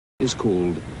is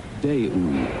called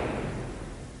Daewoo.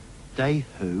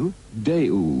 Daewoo?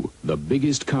 Daewoo, the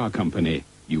biggest car company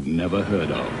you've never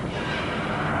heard of.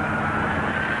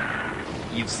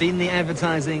 You've seen the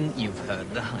advertising, you've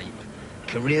heard the hype.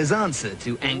 Korea's answer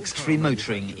to angst-free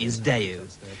motoring is Daewoo,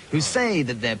 who say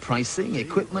that their pricing,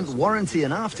 equipment, warranty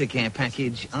and aftercare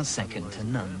package are second to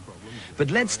none. But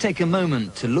let's take a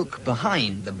moment to look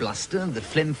behind the bluster, the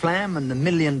flim-flam and the £1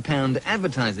 million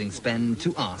advertising spend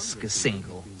to ask a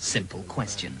single, simple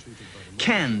question.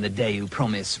 Can the Daewoo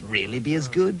promise really be as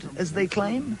good as they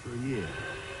claim?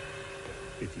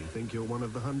 If you think you're one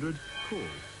of the 100, call.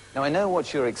 Now, I know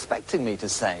what you're expecting me to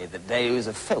say, that Daewoo's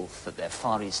are filth, that they're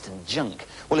Far Eastern junk.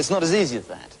 Well, it's not as easy as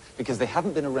that, because they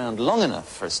haven't been around long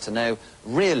enough for us to know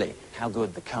really how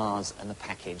good the cars and the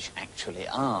package actually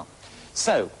are.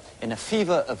 So, in a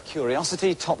fever of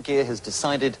curiosity, TopGear has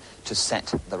decided to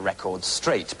set the record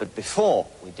straight. But before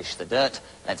we dish the dirt,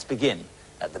 let's begin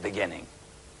at the beginning.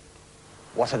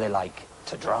 What are they like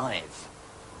to drive?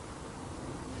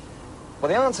 Well,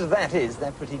 the answer to that is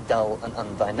they're pretty dull and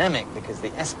undynamic, because the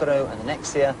Espero and the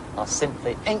Nexia are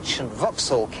simply ancient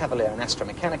Vauxhall Cavalier and Astra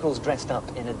mechanicals dressed up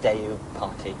in a Daewoo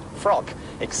party frock.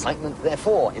 Excitement,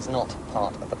 therefore, is not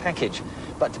part of the package.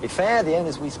 But to be fair, the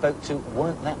owners we spoke to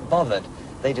weren't that bothered.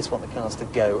 They just want the cars to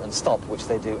go and stop, which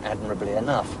they do admirably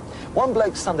enough. One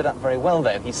bloke summed it up very well,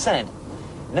 though. He said,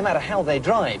 no matter how they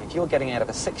drive, if you're getting out of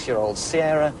a 6-year-old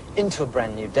Sierra into a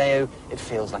brand new Daewoo, it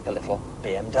feels like a little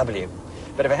BMW.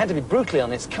 But if I had to be brutally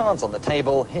honest, cards on the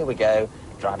table, here we go.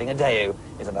 Driving a Daewoo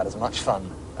is about as much fun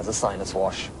as a sinus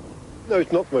wash. No,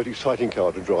 it's not the most exciting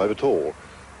car to drive at all.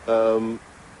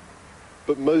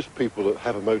 But most people that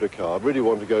have a motor car really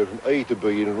want to go from A to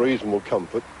B in reasonable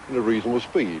comfort and a reasonable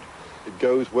speed. It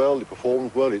goes well, it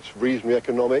performs well, it's reasonably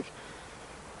economic,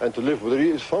 and to live with it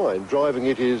is fine. Driving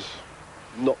it is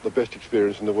not the best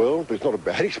experience in the world, but it's not a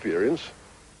bad experience.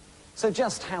 So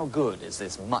just how good is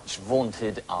this much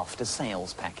vaunted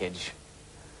after-sales package?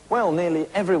 Well, nearly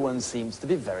everyone seems to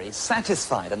be very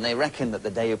satisfied, and they reckon that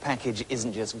the Daewoo package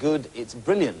isn't just good, it's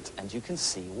brilliant, and you can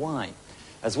see why.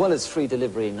 As well as free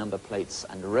delivery, number plates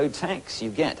and road tax, you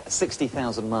get a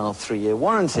 60,000-mile 3-year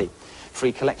warranty,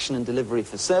 free collection and delivery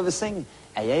for servicing,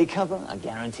 AA cover, a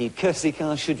guaranteed courtesy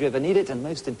car should you ever need it, and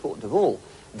most important of all,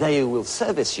 Daewoo will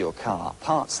service your car,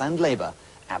 parts and labour,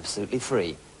 absolutely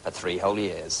free for 3 whole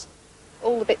years.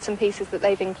 All the bits and pieces that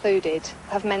they've included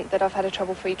have meant that I've had a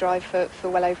trouble-free drive for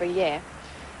well over a year.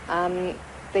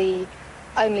 The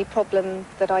only problem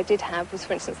that I did have was,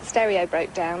 for instance, the stereo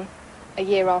broke down a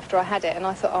year after I had it, and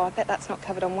I thought, oh, I bet that's not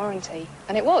covered on warranty.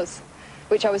 And it was,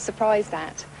 which I was surprised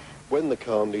at. When the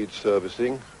car needs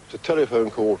servicing, it's a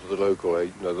telephone call to the local,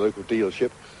 the local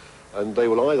dealership, and they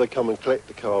will either come and collect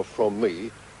the car from me,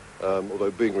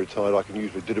 although being retired I can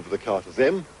usually deliver the car to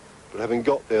them, but having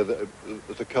got there,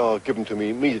 there's a car given to me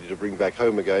immediately to bring back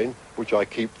home again, which I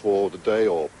keep for the day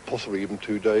or possibly even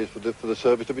 2 days for the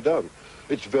service to be done.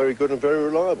 It's very good and very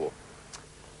reliable.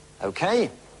 Okay,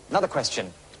 another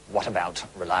question. What about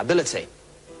reliability?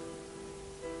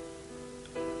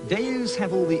 Daewoos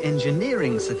have all the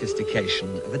engineering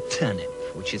sophistication of a turnip,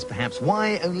 which is perhaps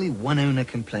why only one owner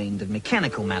complained of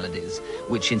mechanical maladies,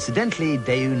 which incidentally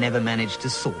Daewoo never managed to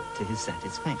sort to his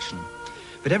satisfaction.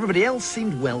 But everybody else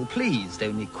seemed well pleased,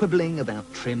 only quibbling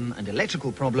about trim and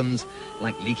electrical problems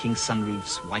like leaking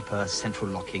sunroofs, wiper, central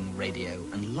locking, radio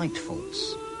and light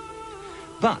faults.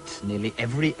 But nearly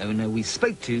every owner we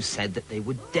spoke to said that they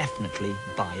would definitely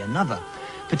buy another,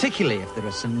 particularly if there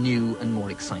are some new and more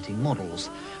exciting models,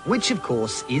 which of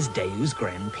course is Daewoo's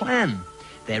grand plan.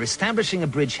 They're establishing a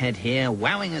bridgehead here,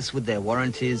 wowing us with their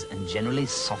warranties and generally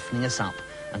softening us up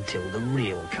until the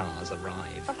real cars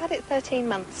arrive. I've had it 13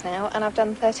 months now, and I've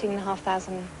done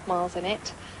 13,500 miles in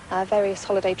it. Various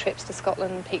holiday trips to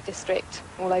Scotland, Peak District,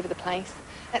 all over the place.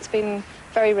 It's been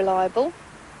very reliable.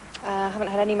 Haven't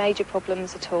had any major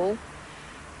problems at all.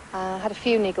 Had a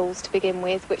few niggles to begin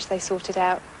with, which they sorted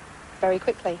out very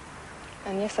quickly.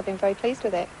 And yes, I've been very pleased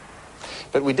with it.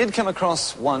 But we did come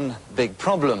across one big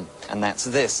problem, and that's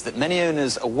this, that many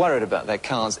owners are worried about their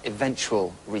car's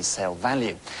eventual resale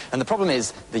value. And the problem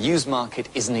is the used market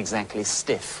isn't exactly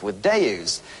stiff with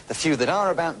Daewooos. The few that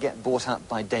are about get bought up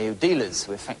by Daewoo dealers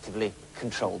who effectively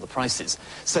control the prices.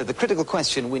 So the critical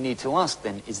question we need to ask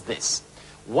then is this.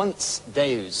 Once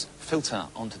Daewooos filter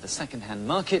onto the second-hand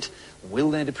market, will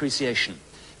their depreciation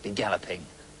be galloping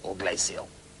or glacial?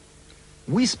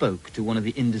 We spoke to one of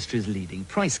the industry's leading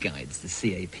price guides, the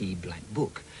CAP Black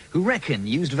Book, who reckon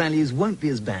used values won't be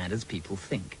as bad as people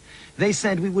think. They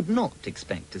said we would not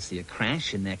expect to see a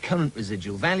crash in their current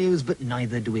residual values, but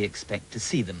neither do we expect to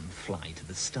see them fly to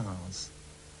the stars.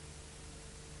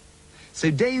 So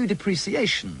Daewoo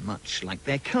depreciation, much like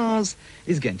their cars,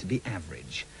 is going to be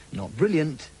average. Not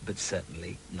brilliant, but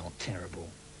certainly not terrible.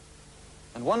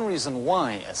 And one reason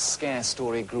why a scare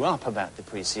story grew up about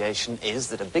depreciation is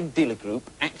that a big dealer group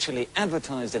actually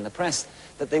advertised in the press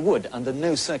that they would, under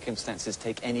no circumstances,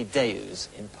 take any Daewoo's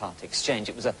in part exchange.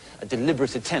 It was a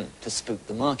deliberate attempt to spook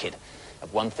the market.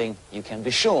 Of one thing you can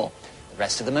be sure, the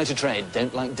rest of the motor trade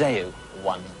don't like Daewoo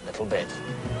one little bit.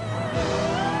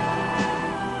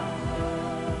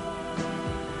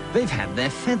 They've had their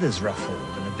feathers ruffled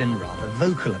and have been rather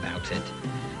vocal about it.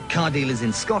 Car dealers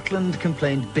in Scotland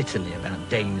complained bitterly about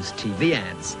Daewoo's TV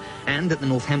ads, and at the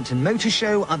Northampton Motor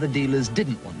Show, other dealers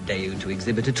didn't want Daewoo to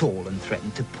exhibit at all and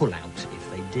threatened to pull out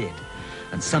if they did.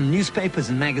 And some newspapers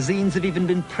and magazines have even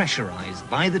been pressurised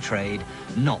by the trade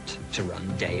not to run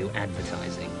Daewoo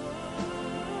advertising.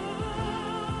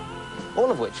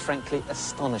 All of which, frankly,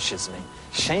 astonishes me.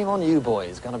 Shame on you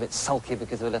boys, gone a bit sulky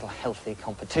because of a little healthy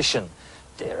competition.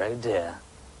 Dear, oh dear.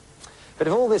 But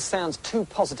if all this sounds too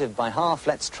positive by half,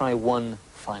 let's try one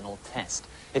final test.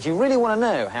 If you really want to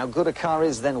know how good a car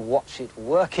is, then watch it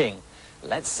working.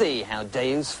 Let's see how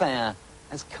Daewoo's fare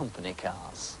as company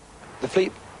cars. The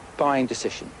fleet buying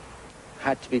decision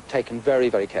had to be taken very,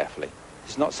 very carefully.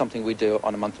 It's not something we do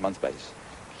on a month-to-month basis.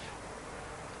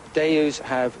 Daewoo's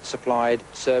have supplied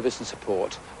service and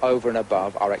support over and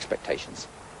above our expectations,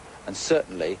 and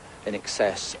certainly in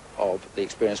excess of the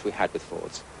experience we had with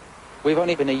Fords. We've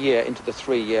only been a year into the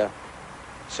 3-year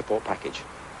support package,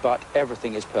 but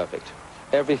everything is perfect.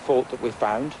 Every fault that we've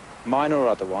found, minor or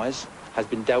otherwise, has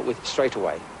been dealt with straight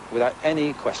away, without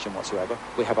any question whatsoever.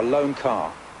 We have a loan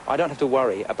car. I don't have to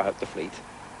worry about the fleet,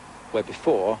 where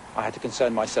before I had to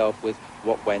concern myself with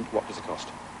what went, what was the cost.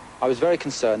 I was very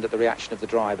concerned that the reaction of the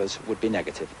drivers would be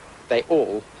negative. They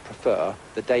all prefer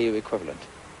the Daewoo equivalent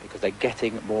because they're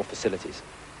getting more facilities.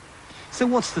 So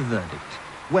what's the verdict?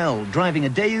 Well, driving a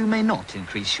Daewoo may not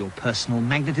increase your personal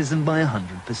magnetism by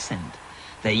 100%.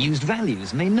 Their used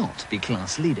values may not be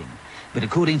class-leading, but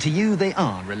according to you, they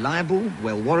are reliable,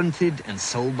 well-warranted, and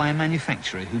sold by a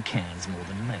manufacturer who cares more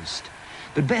than most.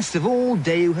 But best of all,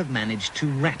 Daewoo have managed to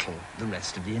rattle the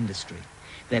rest of the industry.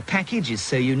 Their package is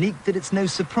so unique that it's no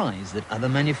surprise that other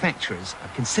manufacturers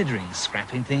are considering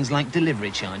scrapping things like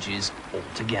delivery charges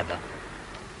altogether.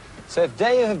 So if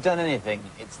Daewoo have done anything,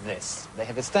 it's this. They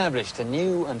have established a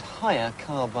new and higher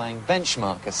car-buying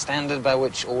benchmark, a standard by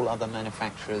which all other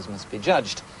manufacturers must be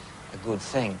judged. A good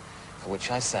thing, for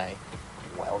which I say,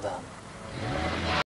 well done.